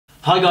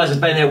Hi guys, it's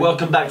Ben here.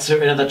 Welcome back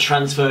to another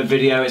transfer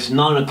video. It's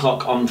 9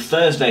 o'clock on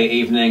Thursday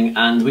evening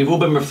and we've all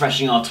been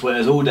refreshing our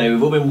Twitters all day.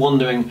 We've all been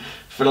wondering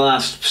for the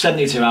last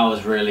 72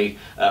 hours really,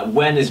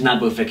 when is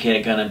Nabil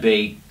Fekir going to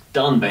be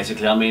done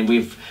basically. I mean,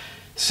 we've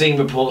seen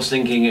reports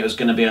thinking it was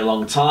going to be a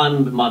long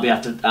time, it might be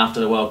after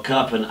the World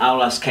Cup, and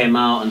Aulas came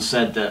out and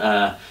said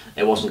that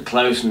it wasn't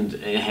close, and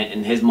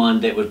in his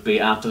mind it would be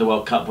after the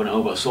World Cup when it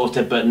all got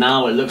sorted. But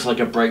now it looks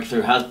like a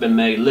breakthrough has been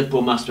made.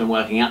 Liverpool must have been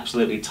working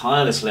absolutely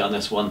tirelessly on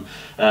this one,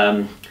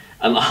 and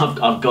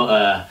I've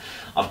got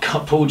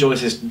Paul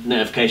Joyce's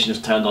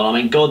notifications turned on.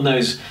 I mean, God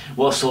knows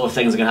what sort of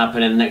things are going to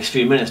happen in the next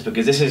few minutes,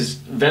 because this is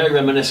very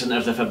reminiscent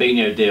of the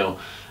Fabinho deal.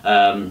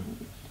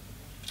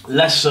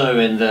 Less so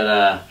in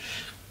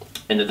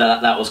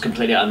that that was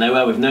completely out of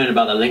nowhere. We've known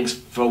about the links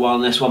for a while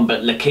on this one,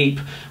 but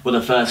L'Équipe were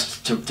the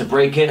first to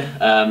break it,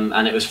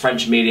 and it was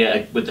French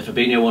media with the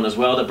Fabinho one as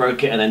well that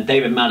broke it, and then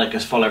David Maddock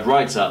has followed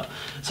right up.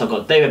 So I've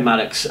got David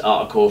Maddock's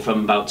article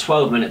from about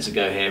 12 minutes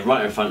ago here,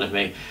 right in front of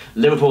me.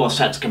 Liverpool are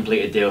set to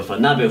complete a deal for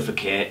Nabil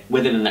Fekir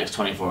within the next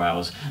 24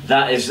 hours.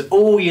 That is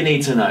all you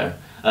need to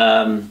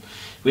know.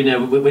 We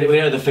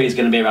know the fee is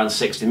going to be around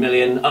 60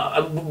 million.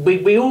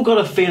 We all got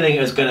a feeling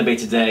it was going to be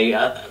today.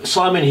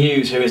 Simon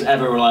Hughes, who is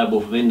ever reliable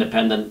from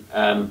Independent,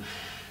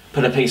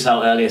 put a piece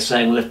out earlier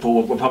saying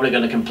Liverpool were probably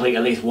going to complete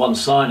at least one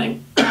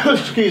signing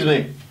excuse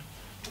me,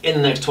 in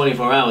the next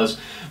 24 hours.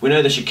 We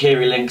know the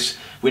Shaqiri links,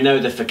 we know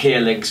the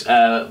Fekir links,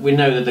 we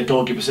know that the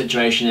goalkeeper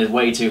situation is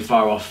way too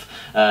far off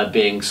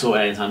being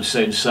sorted anytime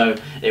soon. So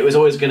it was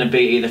always going to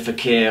be either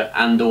Fekir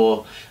and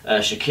or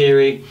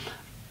Shaqiri.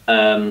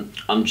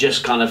 I'm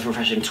just kind of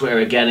refreshing Twitter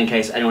again in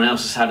case anyone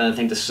else has had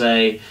anything to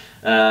say.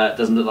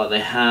 Doesn't look like they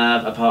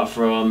have, apart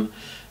from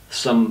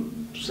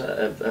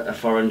a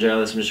foreign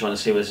journalist. I'm just trying to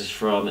see where this is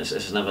from.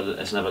 It's another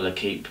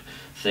L'Équipe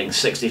thing.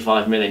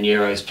 65 million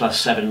euros plus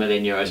 7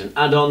 million euros in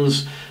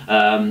add-ons.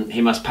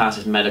 He must pass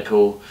his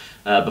medical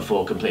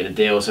before completing the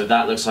deal, so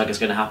that looks like it's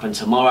going to happen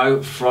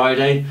tomorrow,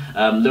 Friday.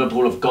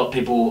 Liverpool have got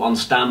people on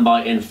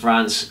standby in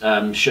France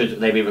should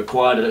they be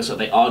required. It looks like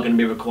they are going to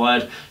be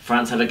required.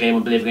 France have a game, I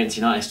believe, against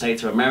the United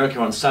States of America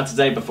on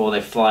Saturday before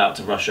they fly out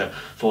to Russia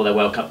for their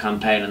World Cup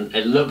campaign, and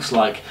it looks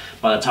like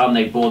by the time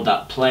they board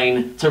that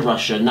plane to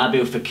Russia,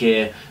 Nabil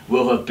Fekir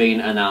will have been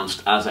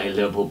announced as a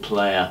Liverpool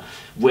player,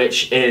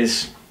 which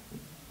is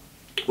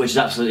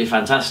absolutely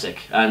fantastic.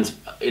 And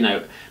you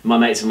know, my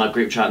mates in my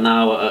group chat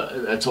now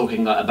are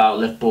talking about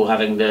Liverpool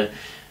having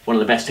one of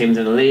the best teams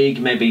in the league,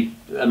 maybe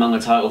among the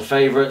title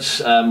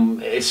favourites.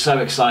 It's so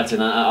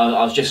exciting.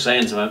 I was just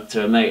saying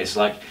to a mate, it's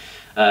like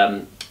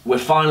we're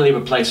finally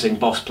replacing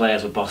boss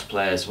players with boss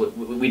players.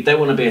 We don't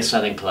want to be a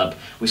selling club.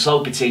 We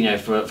sold Coutinho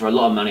for a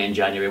lot of money in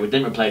January. We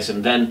didn't replace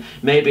him then.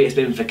 Maybe it's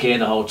been Fekir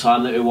the whole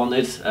time that we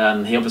wanted.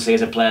 He obviously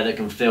is a player that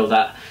can fill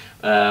that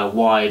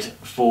wide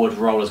forward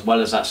role as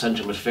well as that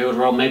central midfield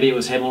role. Maybe it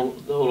was him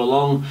all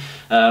along.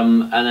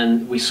 And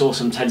then we saw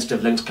some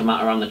tentative links come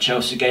out around the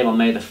Chelsea game on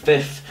May the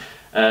 5th.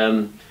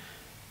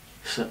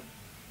 So,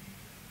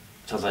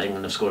 sounds like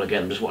England have scored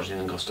again. I'm just watching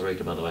in Costa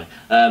Rica, by the way.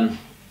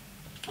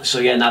 So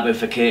yeah, Nabil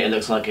Fekir, it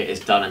looks like it is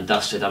done and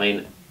dusted. I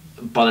mean,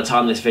 by the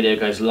time this video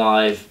goes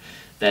live,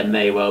 there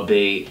may well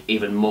be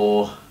even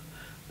more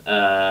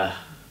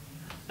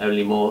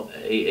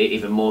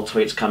even more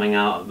tweets coming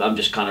out. I'm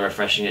just kind of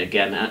refreshing it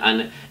again,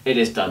 and it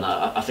is done.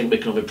 I think we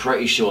can all be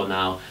pretty sure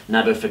now,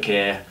 Nabil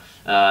Fekir,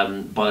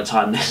 by the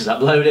time this is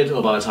uploaded,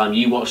 or by the time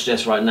you watch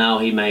this right now,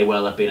 he may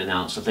well have been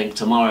announced. I think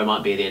tomorrow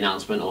might be the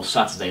announcement, or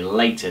Saturday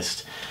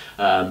latest,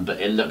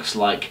 but it looks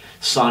like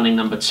signing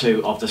number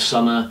 2 of the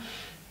summer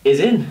is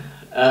in,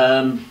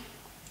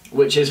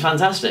 which is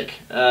fantastic.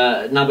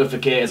 Nabil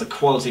Fekir is a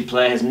quality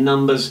player. His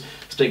numbers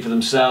speak for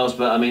themselves,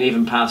 but I mean,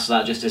 even past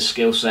that, just his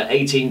skill set.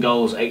 18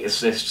 goals, 8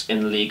 assists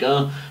in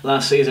Liga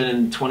last season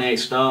in 28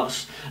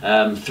 starts.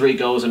 3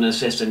 goals and an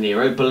assist in the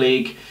Europa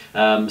League.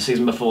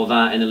 Season before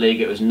that in the league,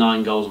 it was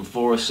 9 goals and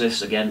 4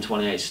 assists, again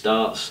 28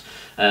 starts.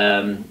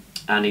 And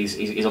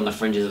he's on the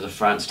fringes of the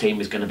France team.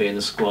 He's going to be in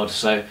the squad.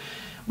 So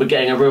we're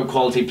getting a real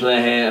quality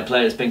player here, a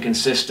player that's been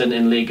consistent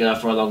in Liga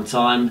for a long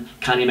time.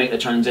 Can he make the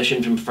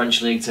transition from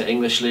French League to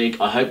English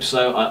League? I hope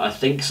so. I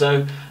think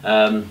so.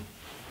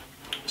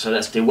 So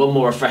let's do one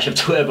more refresh of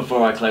Twitter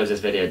before I close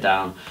this video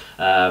down.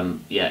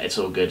 Yeah, it's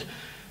all good.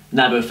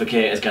 Nabil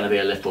Fekir is going to be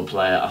a Liverpool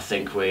player. I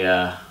think we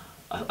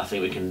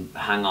can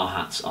hang our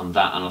hats on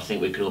that, and I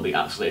think we could all be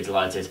absolutely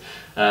delighted.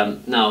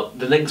 Now,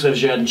 the links with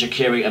Xherdan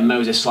Shaqiri and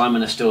Moses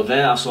Simon are still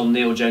there. I saw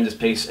Neil Jones's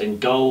piece in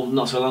Goal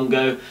not so long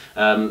ago.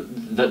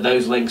 That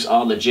those links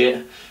are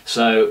legit.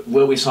 So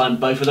will we sign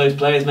both of those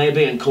players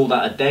maybe and call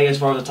that a day as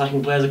far as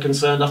attacking players are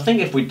concerned? I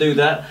think if we do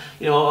that,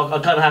 you know, I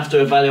kind of have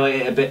to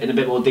evaluate it in a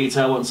bit more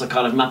detail once I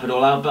kind of map it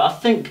all out. But I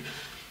think,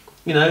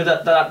 you know,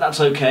 that's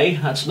okay.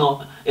 It's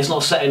not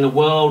setting the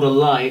world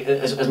alight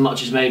as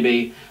much as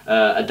maybe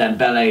a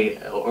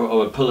Dembele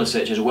or a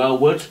Pulisic as well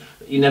would.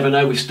 You never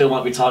know, we still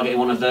might be targeting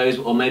one of those,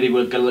 or maybe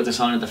we're going to look to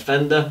sign a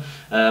defender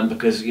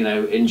because, you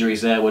know,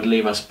 injuries there would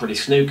leave us pretty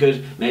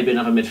snookered. Maybe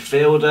another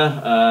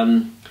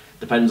midfielder.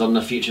 Depends on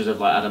the futures of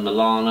like Adam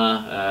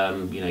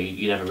Lallana. You know,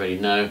 you never really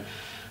know.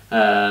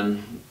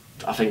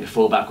 I think the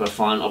fullback were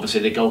fine.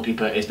 Obviously, the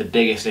goalkeeper is the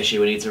biggest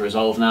issue we need to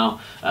resolve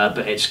now.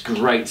 But it's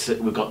great that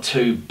we've got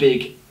two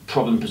big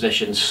problem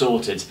positions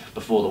sorted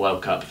before the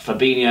World Cup: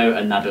 Fabinho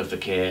and Nabil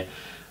Fekir.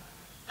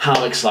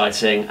 How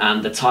exciting!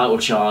 And the title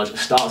charge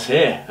starts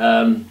here.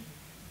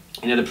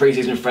 You know, the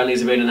pre-season friendlies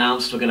have been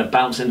announced. We're going to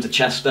bounce into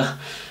Chester.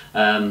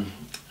 I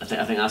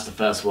think that's the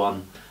first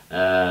one.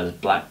 There's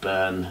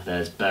Blackburn,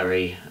 there's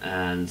Bury,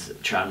 and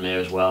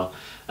Tranmere as well.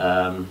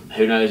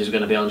 Who knows who's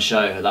going to be on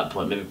show at that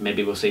point?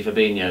 Maybe we'll see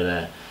Fabinho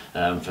there.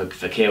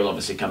 Fekir will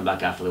obviously come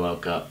back after the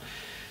World Cup.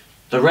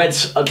 The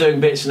Reds are doing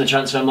bits in the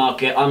transfer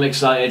market. I'm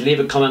excited. Leave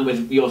a comment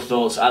with your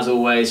thoughts. As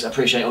always,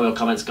 appreciate all your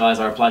comments, guys.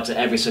 I replied to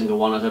every single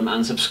one of them.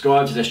 And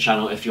subscribe to this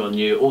channel if you're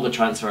new. All the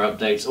transfer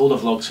updates, all the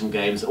vlogs from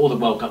games, all the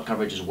World Cup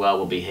coverage as well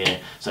will be here.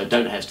 So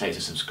don't hesitate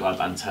to subscribe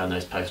and turn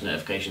those post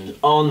notifications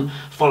on.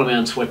 Follow me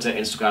on Twitter,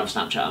 Instagram,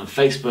 Snapchat and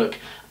Facebook.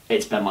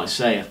 It's Ben Might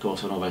Say, of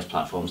course, on all those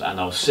platforms. And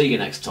I'll see you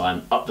next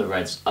time. Up the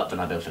Reds, up the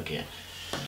Nabil Fekir.